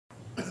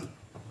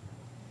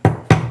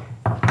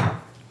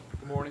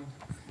morning?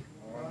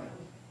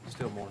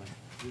 Still morning.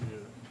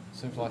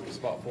 Seems like it's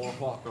about 4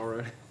 o'clock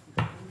already.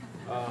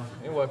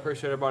 Anyway,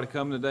 appreciate everybody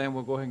coming today, and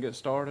we'll go ahead and get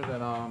started.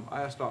 And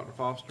I asked Dr.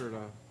 Foster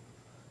to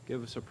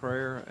give us a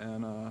prayer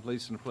and lead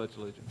us in the Pledge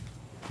of Allegiance.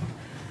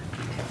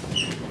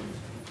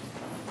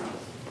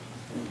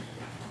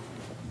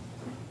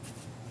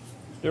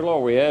 Dear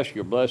Lord, we ask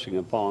your blessing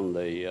upon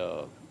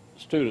the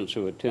students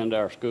who attend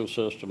our school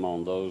system,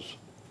 on those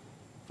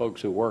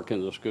folks who work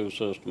in the school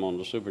system, on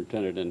the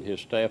superintendent and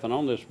his staff, and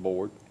on this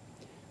board.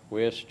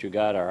 We ask that you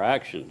guide our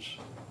actions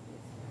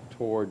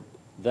toward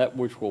that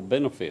which will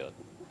benefit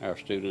our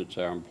students,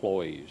 our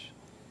employees,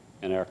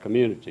 and our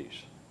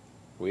communities.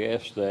 We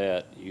ask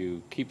that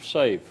you keep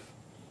safe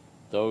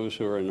those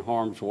who are in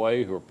harm's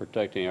way, who are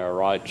protecting our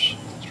rights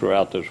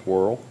throughout this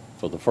world,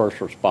 for the first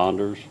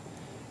responders,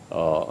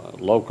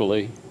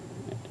 locally,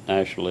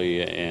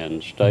 nationally,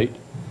 and state.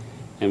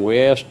 And we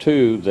ask,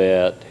 too,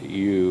 that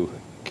you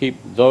keep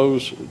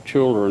those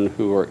children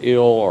who are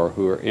ill or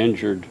who are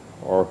injured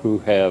or who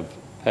have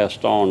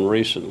passed on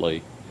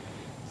recently,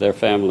 their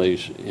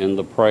families, in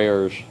the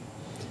prayers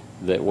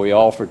that we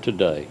offer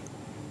today.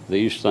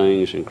 These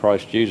things in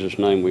Christ Jesus'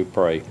 name we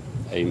pray.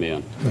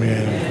 Amen.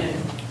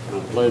 Amen. I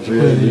pledge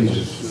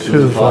allegiance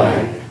To the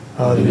flag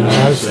of the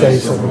United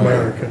States of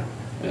America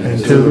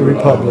and to the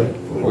republic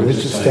for which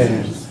it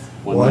stands,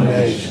 one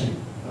nation,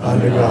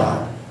 under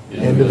God,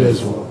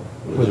 indivisible,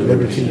 with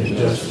liberty and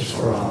justice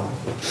for all.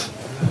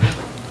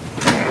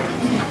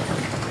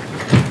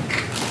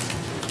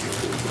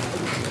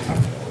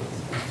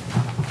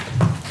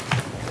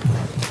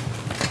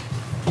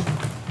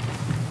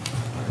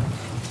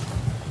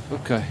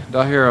 Okay, do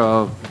I hear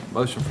a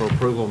motion for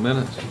approval of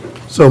minutes?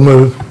 So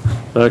moved.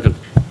 Second.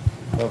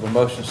 I have a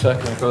motion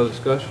second. Any further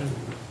discussion?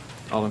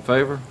 All in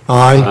favor?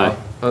 Aye.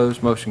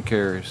 Opposed? Motion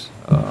carries.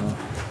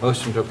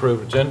 Motion to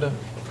approve agenda.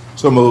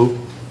 So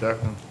moved.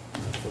 Second.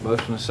 A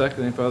motion and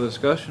second. Any further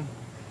discussion?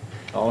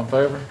 All in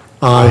favor?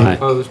 Aye.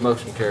 Opposed?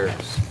 Motion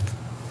carries.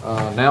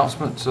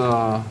 Announcements,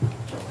 Dr.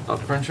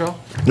 Crenshaw?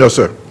 No,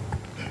 sir.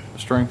 Mr.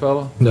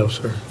 Stringfellow? No,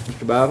 sir.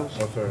 Mr. Battles?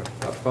 No, sir.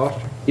 Dr.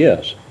 Foster?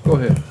 Yes. Go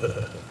ahead.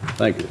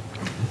 Thank you.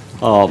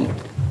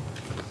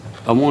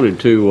 I wanted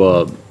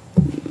to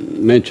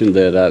mention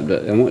that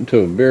I went to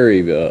a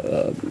very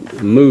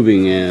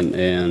moving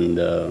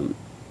and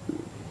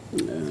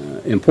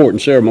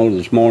important ceremony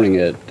this morning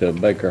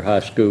at Baker High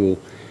School.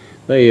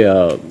 They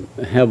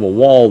have a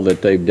wall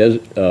that they've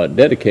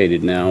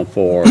dedicated now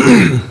for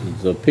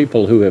the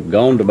people who have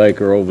gone to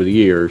Baker over the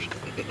years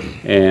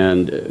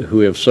and who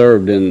have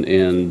served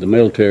in the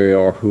military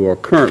or who are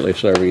currently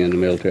serving in the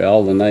military.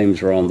 All the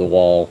names are on the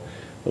wall.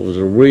 It was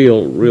a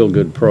real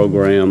good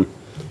program.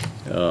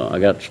 I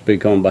got to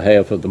speak on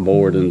behalf of the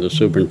board and the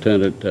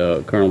superintendent.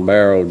 Colonel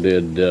Barrow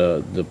did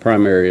the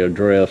primary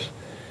address,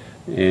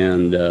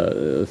 and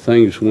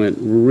things went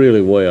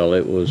really well.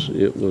 It was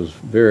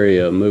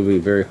very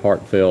moving, very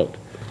heartfelt,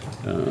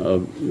 a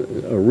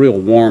real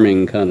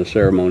warming kind of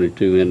ceremony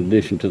too, in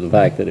addition to the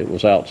fact that it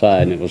was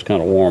outside and it was kind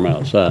of warm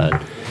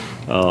outside.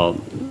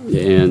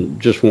 And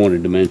just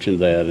wanted to mention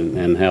that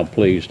and how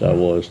pleased I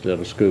was that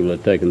a school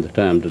had taken the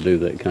time to do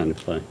that kind of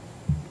thing.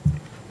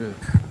 Good.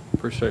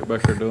 Appreciate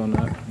Baker doing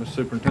that. Mr.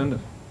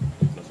 Superintendent?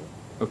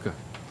 Okay.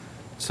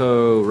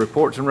 So,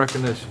 reports and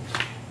recognitions.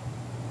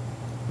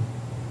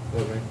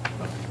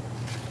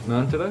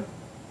 None today?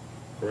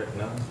 Correct,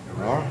 none.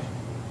 All right.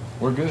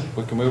 We're good.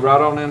 We can move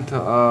right on into,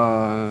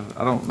 I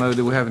don't know,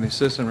 do we have any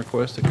citizen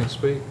requests that can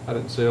speak? I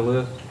didn't see a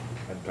list.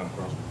 I'd come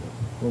across.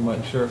 We'll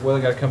make sure. Well,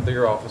 they got to come through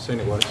your office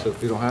anyway, so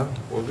if you don't have it,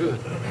 we're good.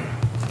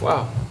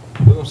 Wow.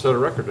 We're going to set a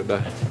record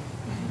today.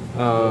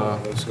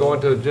 Let's go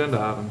into agenda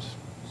items.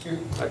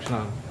 Action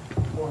items.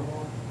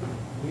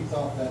 We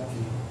thought that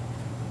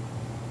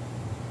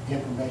the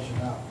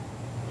information out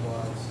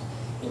was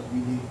what we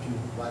needed to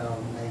write our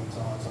names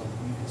on so that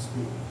we can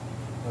speak.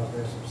 Because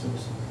there's some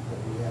citizens that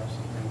we have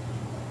some things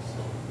to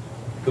say.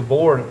 The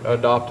board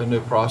adopted a new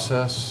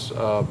process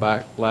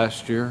back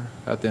last year,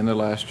 at the end of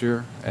last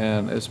year,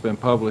 and it's been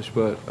published,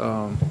 but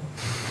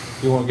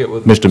you want to get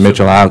with Mr.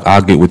 Mitchell,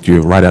 I'll get with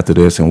you right after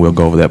this, and we'll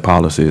go over that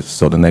policy,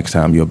 so the next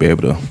time you'll be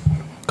able to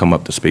come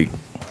up to speak.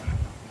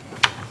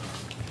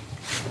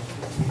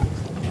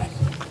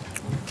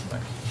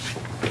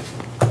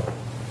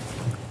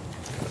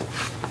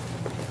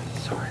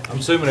 I'm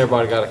assuming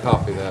everybody got a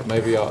copy of that.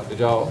 Maybe y'all, did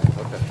y'all?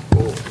 Okay.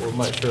 We'll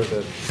make sure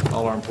that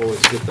all our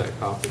employees get that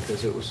copy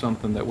because it was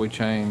something that we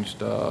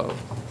changed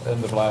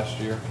end of last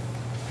year.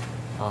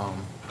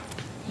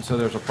 And so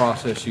there's a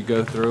process you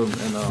go through,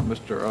 and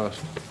Mr.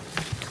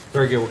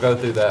 Very good, we'll go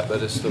through that,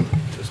 but it's the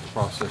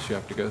process you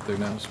have to go through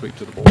now to speak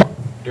to the board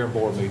during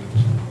board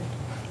meetings.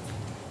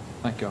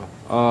 Thank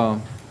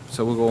y'all.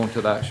 So we'll go on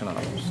to the action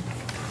items.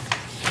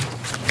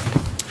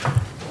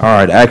 All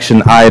right,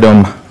 action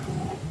item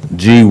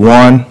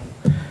G1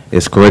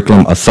 is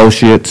Curriculum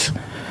Associates.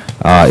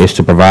 Is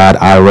to provide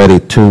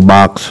iReady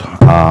toolbox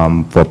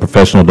for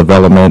professional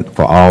development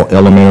for all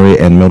elementary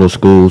and middle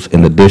schools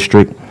in the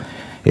district.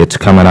 It's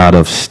coming out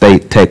of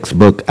state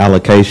textbook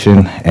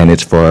allocation, and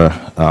it's for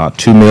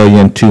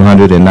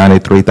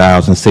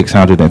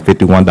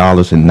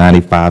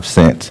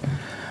 $2,293,651.95.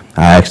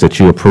 I ask that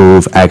you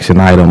approve action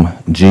item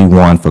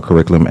G1 for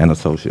curriculum and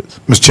associates.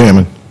 Mr.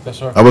 Chairman, Yes,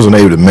 sir. I wasn't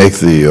able to make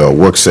the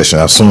work session.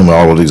 I assume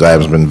all of these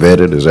items have been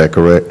vetted. Is that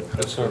correct?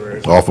 Yes,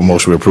 sir. So offer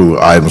motion to approve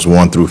items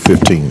 1 through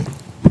 15.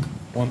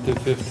 1 through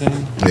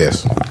 15.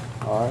 Yes.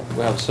 All right,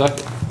 we have a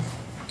second.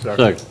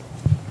 Second.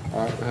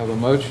 All right, we have a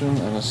motion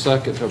and a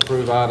second to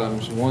approve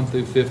items 1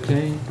 through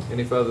 15.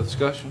 Any further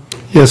discussion?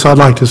 Yes, I'd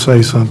like to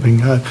say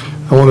something. I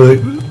want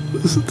to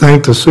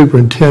thank the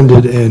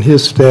superintendent and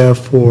his staff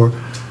for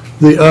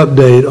the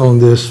update on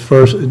this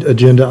first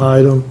agenda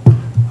item.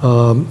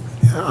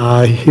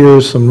 I hear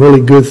some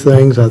really good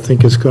things. I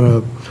think it's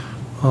going to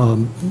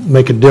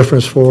make a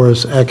difference for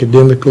us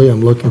academically. I'm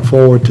looking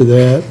forward to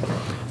that.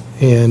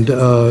 And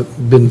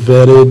been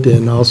vetted,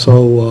 and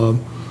also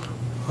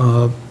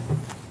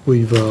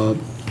we've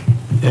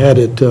had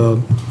it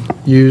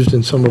used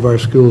in some of our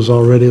schools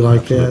already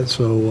like that.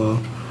 So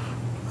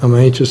I'm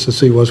anxious to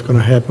see what's going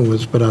to happen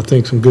with it, but I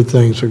think some good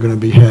things are going to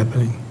be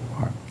happening.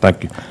 All right,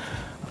 thank you.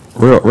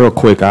 Real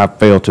quick, I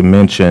failed to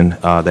mention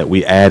that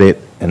we added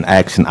an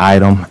action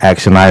item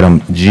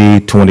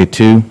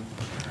G22,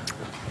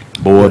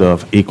 Board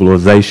of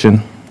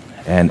Equalization,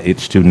 and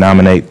it's to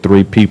nominate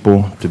 3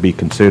 people to be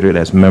considered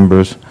as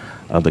members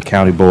of the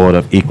County Board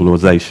of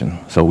Equalization.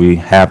 So we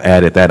have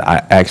added that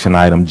action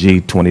item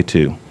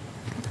G22.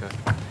 Okay.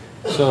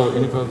 So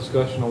any further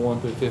discussion on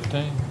 1 through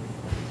 15?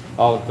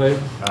 All in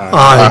favor?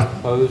 Aye.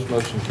 Opposed?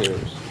 Motion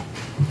carries.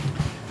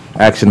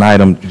 Action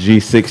item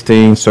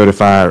G16,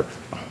 certified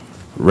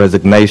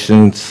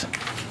resignations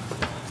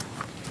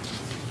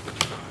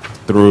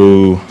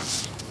through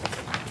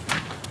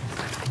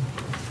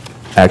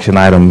action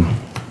item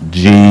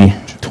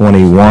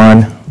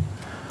G21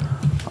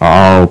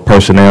 are all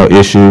personnel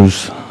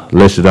issues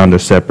listed under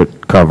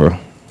separate cover.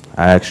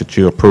 I ask that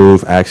you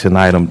approve action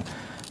item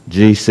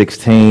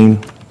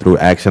G16 through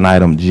action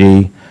item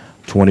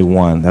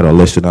G21 that are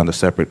listed under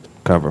separate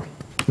cover.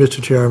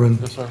 Mr. Chairman,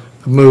 Yes, sir.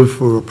 I move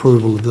for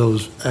approval of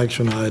those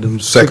action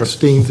items, Second.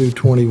 16 through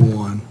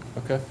 21.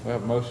 Okay, we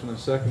have a motion and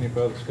a second. Any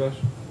further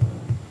discussion?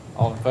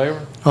 All in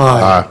favor?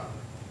 Aye.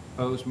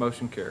 Opposed?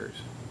 Motion carries.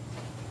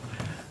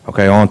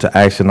 Okay, on to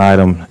action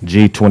item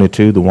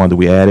G22, the one that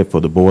we added for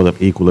the Board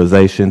of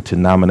Equalization to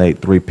nominate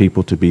 3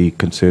 people to be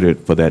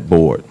considered for that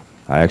board.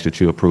 I ask that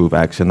you approve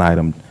action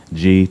item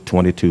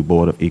G22,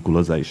 Board of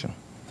Equalization.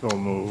 So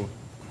move.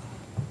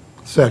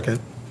 Second.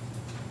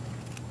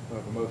 We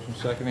have a motion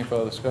second. Any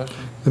further discussion?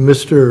 And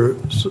Mr.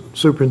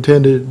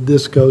 Superintendent,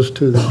 this goes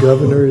to the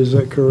governor, is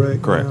that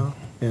correct? Correct. now?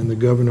 And the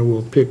governor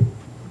will pick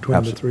between the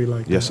Absolutely. 3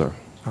 like that? Yes, sir.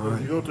 All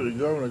right. You go to the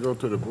governor, go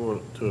to the board,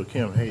 to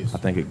Kim Hayes. I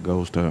think it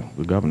goes to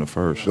the governor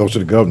first. Goes to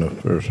the governor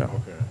first. Okay.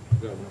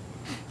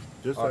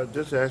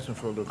 Just asking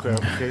for the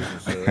clarification,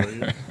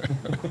 sir.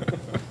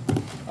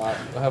 All right,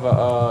 we have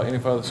any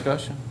further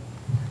discussion?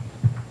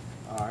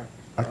 All right.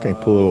 I can't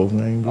pull those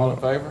names. All in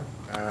favor?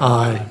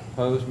 Aye.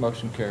 Opposed?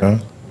 Motion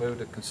carries. Move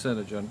to consent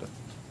agenda.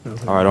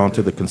 All right, on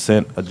to the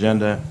consent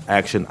agenda.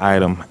 Action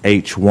item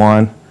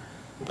H1,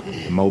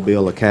 the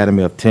Mobile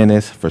Academy of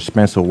Tennis for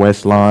Spencer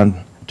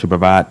Westlawn to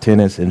provide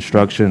tennis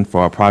instruction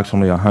for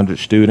approximately 100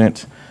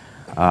 students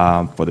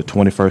for the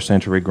 21st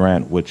Century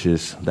Grant,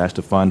 that's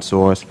the fund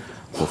source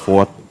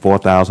for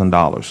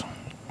 $4,000.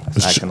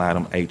 That's action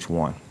item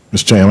H1.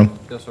 Mr. Chairman,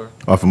 Yes, sir.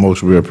 offer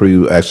motion to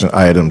approve action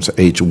items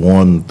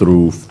H1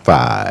 through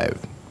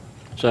 5.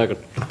 Second.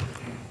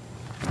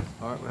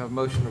 All right, we have a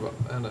motion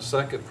and a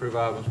second to approve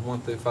items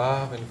 1 through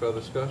 5. Any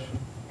further discussion?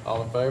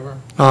 All in favor?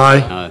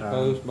 Aye.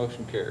 Opposed?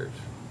 Motion carries.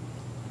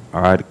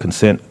 All right,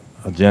 consent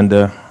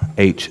agenda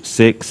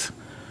H6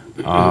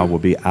 will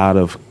be out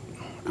of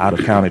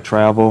county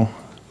travel.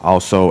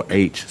 Also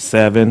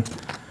H7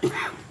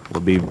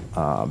 will be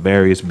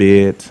various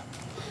bids.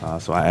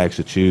 So I ask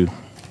that you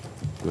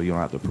don't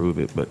have to approve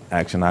it, but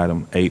action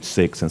item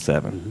H6 and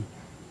 7.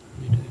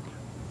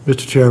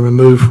 Mr. Chairman,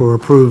 move for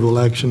approval,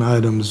 action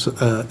items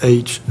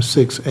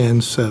H6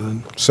 and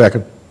 7.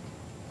 Second.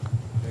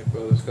 Any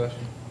further discussion?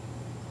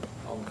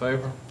 All in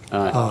favor?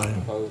 Aye.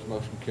 Opposed?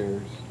 Motion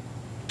carries.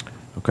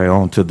 Okay,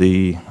 on to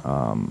the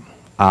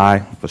I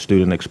for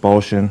student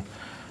expulsion.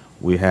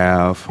 We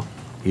have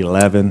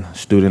 11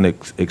 student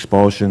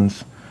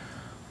expulsions.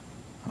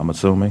 I'm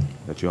assuming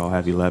that you all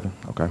have 11.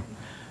 Okay.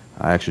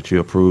 I ask that you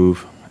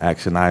approve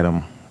action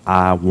item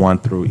I 1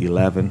 through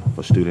 11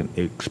 for student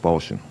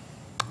expulsion.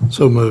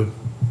 So move.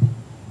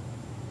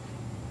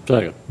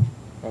 Second.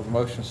 We have a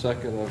motion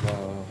second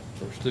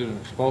for student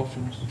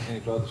expulsions.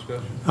 Any further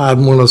discussion? I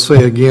want to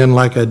say again,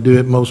 like I do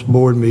at most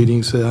board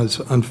meetings, it's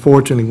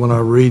unfortunately when I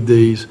read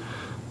these,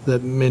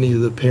 that many of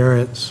the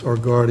parents or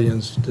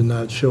guardians did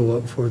not show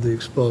up for the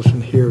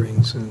expulsion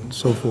hearings and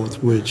so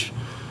forth, which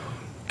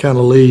kind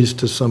of leads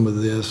to some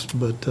of this,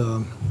 but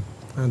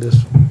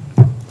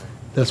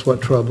that's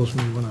what troubles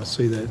me when I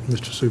see that,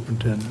 Mr.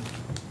 Superintendent.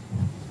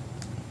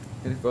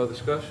 Any further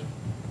discussion?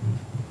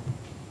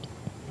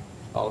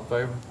 All in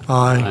favor?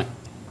 Aye.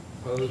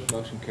 Opposed,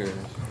 motion carries.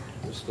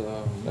 Just,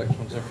 next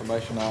one's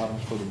information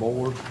items for the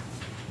board.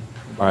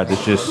 All right,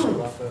 this just,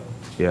 About that?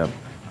 yeah.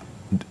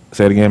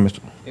 Say it again, Mr.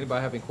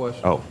 Anybody have any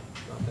questions? Oh.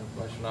 About the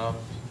information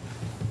items?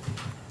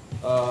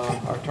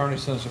 Our attorney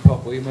sent us a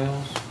couple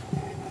emails.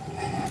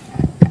 Yeah,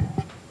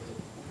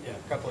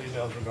 a couple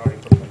emails regarding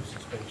proposed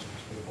suspensions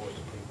for the board's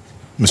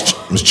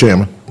approval. Mr.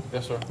 Chairman,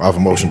 Yes, sir. I have a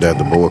motion that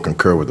the board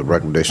concur with the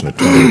recommendation of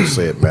attorney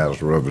said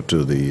matters relative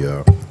to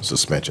the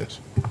suspensions.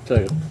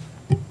 Second.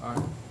 All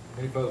right.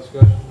 Any further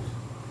discussion?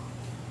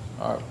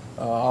 All right.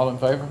 All in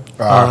favor?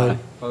 Aye.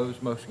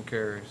 Opposed, motion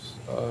carries.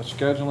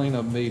 Scheduling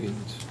of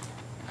meetings.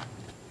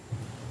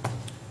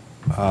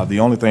 The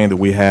only thing that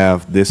we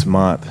have this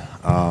month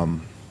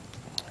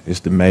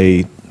is the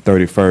May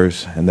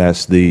 31st, and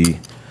that's the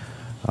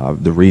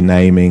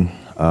renaming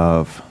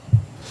of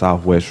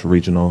Southwest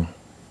Regional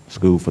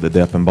School for the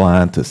Deaf and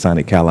Blind to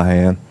Sonny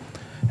Callahan,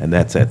 and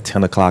that's at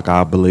 10 o'clock,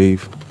 I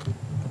believe.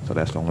 So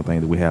that's the only thing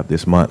that we have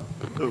this month.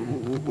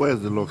 Where's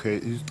the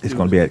location? It's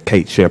going to be at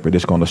Kate Shepherd.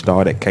 It's going to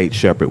start at Kate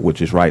Shepherd,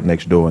 which is right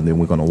next door, and then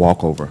we're going to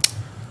walk over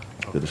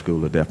to the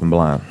School of Deaf and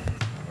Blind.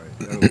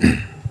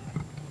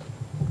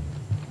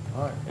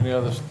 All right. Any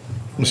others?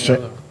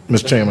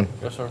 Mr. Chairman,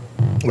 Yes, sir.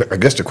 I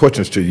guess the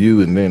question is to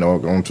you and then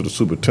on to the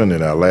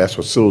superintendent. Our last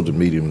facility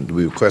meeting,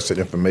 we requested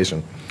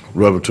information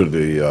relative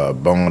to the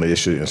bond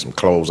issue and some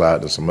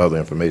closeout and some other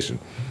information.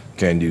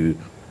 Can you,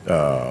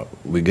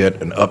 we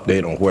get an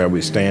update on where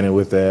we're standing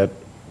with that?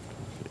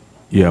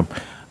 Yeah.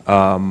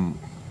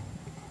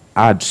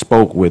 I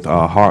spoke with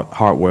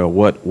Hartwell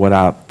what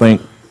I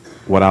think,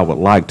 what I would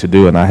like to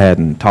do, and I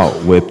hadn't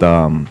talked with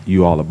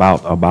you all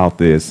about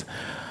this,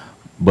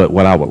 but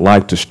what I would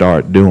like to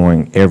start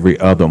doing every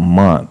other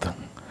month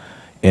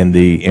in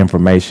the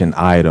information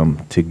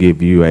item to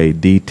give you a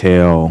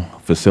detailed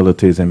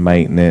facilities and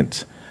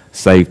maintenance,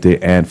 safety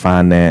and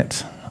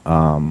finance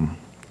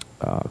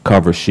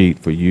cover sheet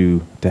for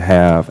you to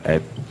have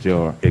at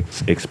your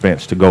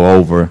expense to go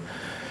over.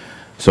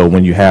 So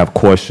when you have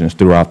questions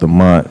throughout the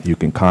month, you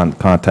can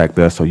contact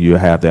us, so you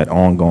have that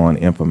ongoing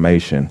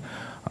information.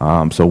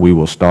 So we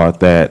will start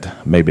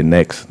that maybe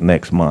next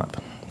month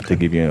to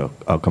give you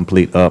a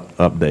complete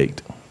update.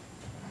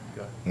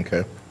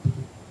 Okay.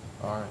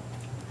 All right.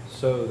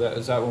 So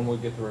is that when we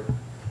get the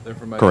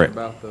information Correct.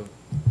 about the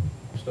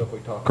stuff we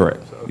talked about?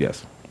 Correct. So, okay.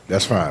 Yes.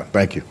 That's fine.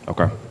 Thank you.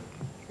 Okay.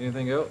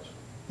 Anything else?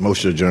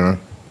 Motion adjourned.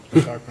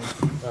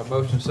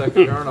 Motion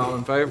second, adjourn. All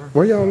in favor?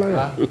 Where y'all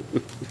at? Aye.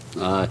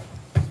 Aye.